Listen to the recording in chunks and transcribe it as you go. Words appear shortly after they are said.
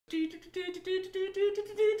Yes.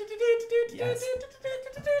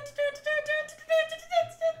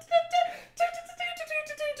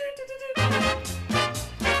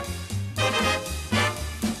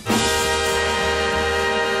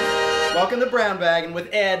 Welcome to Brown Baggin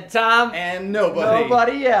with Ed, Tom, and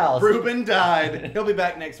nobody else. Ruben died. He'll be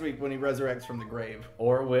back next week when he resurrects from the grave.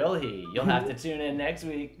 Or will he? You'll have to tune in next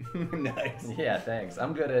week. Nice. Yeah, thanks.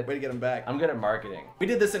 I'm good at. Way to get him back. I'm good at marketing. We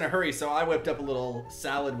did this in a hurry, so I whipped up a little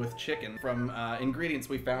salad with chicken from ingredients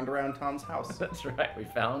we found around Tom's house. That's right. We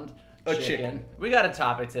found A chicken. We got a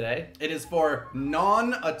topic today. It is for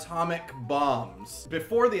non-atomic bombs.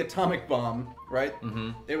 Before the atomic bomb, right?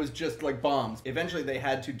 Mm-hmm. It was just like bombs. Eventually they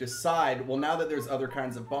had to decide, well, now that there's other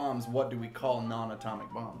kinds of bombs, what do we call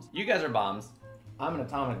non-atomic bombs? You guys are bombs. I'm an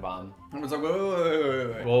atomic bomb. And it was like,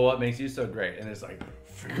 wait. Well, what makes you so great? And it's like,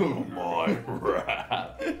 feel my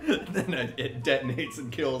wrath. Then it detonates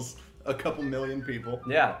and kills a couple million people.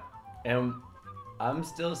 Yeah. And I'm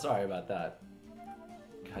still sorry about that.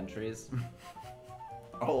 Countries.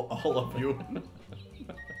 All of you.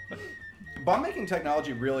 Bomb making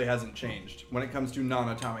technology really hasn't changed when it comes to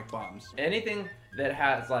non-atomic bombs. Anything that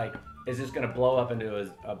has like is just gonna blow up into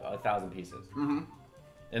a thousand pieces. Mm-hmm.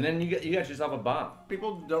 And then you got yourself a bomb.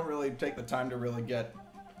 People don't really take the time to really get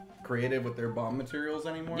creative with their bomb materials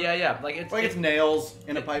anymore. Yeah. Like it's nails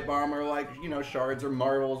in a pipe bomb, or like, you know, shards or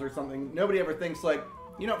marbles or something. Nobody ever thinks like,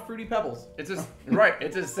 you know, fruity pebbles. It's just right.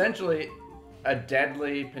 It's essentially a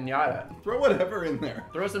deadly pinata. Throw whatever in there.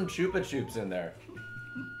 Throw some Chupa Chups in there.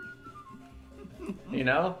 You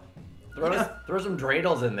know? Throw some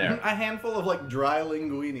dreidels in there. A handful of like dry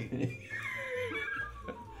linguine.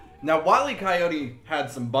 Now, Wile E. Coyote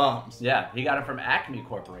had some bombs. Yeah, he got it from Acme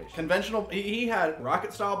Corporation. Conventional, he had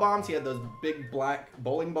rocket style bombs. He had those big black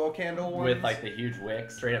bowling ball candle ones. With like the huge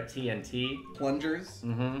wicks, straight up TNT. Plungers.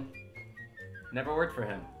 Mm-hmm. Never worked for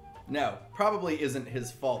him. No, probably isn't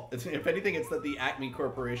his fault. If anything, it's that the Acme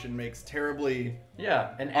Corporation makes terribly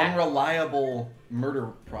unreliable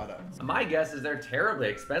murder products. My guess is they're terribly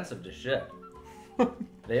expensive to ship.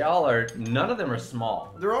 They all are. None of them are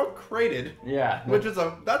small. They're all crated. Yeah. Which is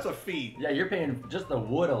that's a feat. Yeah, you're paying just the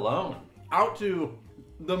wood alone. Out to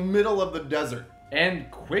the middle of the desert.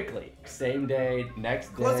 And quickly. Same day, next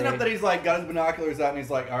day. Close enough that he's like got his binoculars out and he's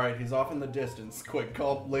like, all right, he's off in the distance. Quick,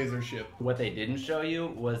 call laser ship. What they didn't show you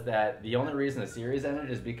was that the only reason the series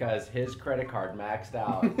ended is because his credit card maxed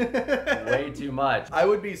out way too much. I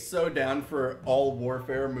would be so down for all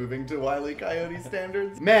warfare moving to Wile E. Coyote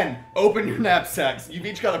standards. Men, open your knapsacks. You've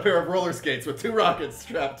each got a pair of roller skates with 2 rockets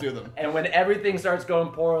strapped to them. And when everything starts going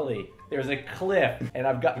poorly, there's a cliff,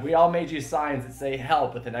 and we all made you signs that say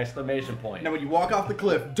help with an exclamation point. Now when you walk off the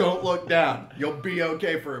cliff, don't look down. You'll be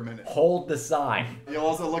okay for a minute. Hold the sign. You'll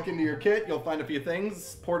also look into your kit. You'll find a few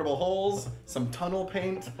things, portable holes, some tunnel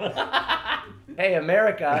paint. Hey,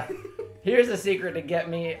 America, here's a secret to get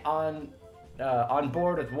me on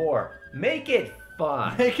board with war. Make it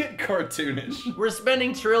fun. Make it cartoonish. We're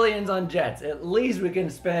spending trillions on jets. At least we can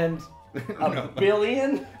spend a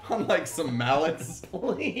billion on like some mallets.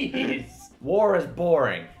 Please. War is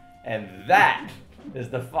boring, and that is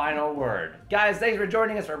the final word. Guys, thanks for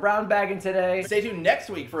joining us for Brown Baggin today. Stay tuned next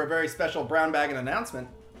week for a very special Brown Baggin announcement.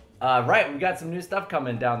 Right, we've got some new stuff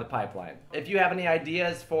coming down the pipeline. If you have any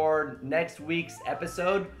ideas for next week's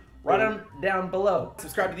episode, write them down below.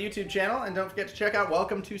 Subscribe to the YouTube channel, and don't forget to check out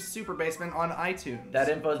Welcome to Super Basement on iTunes. That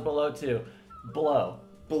info's below too. Below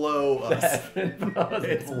us.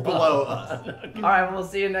 It's below us. All right, we'll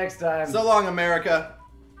see you next time. So long, America.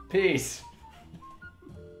 Peace.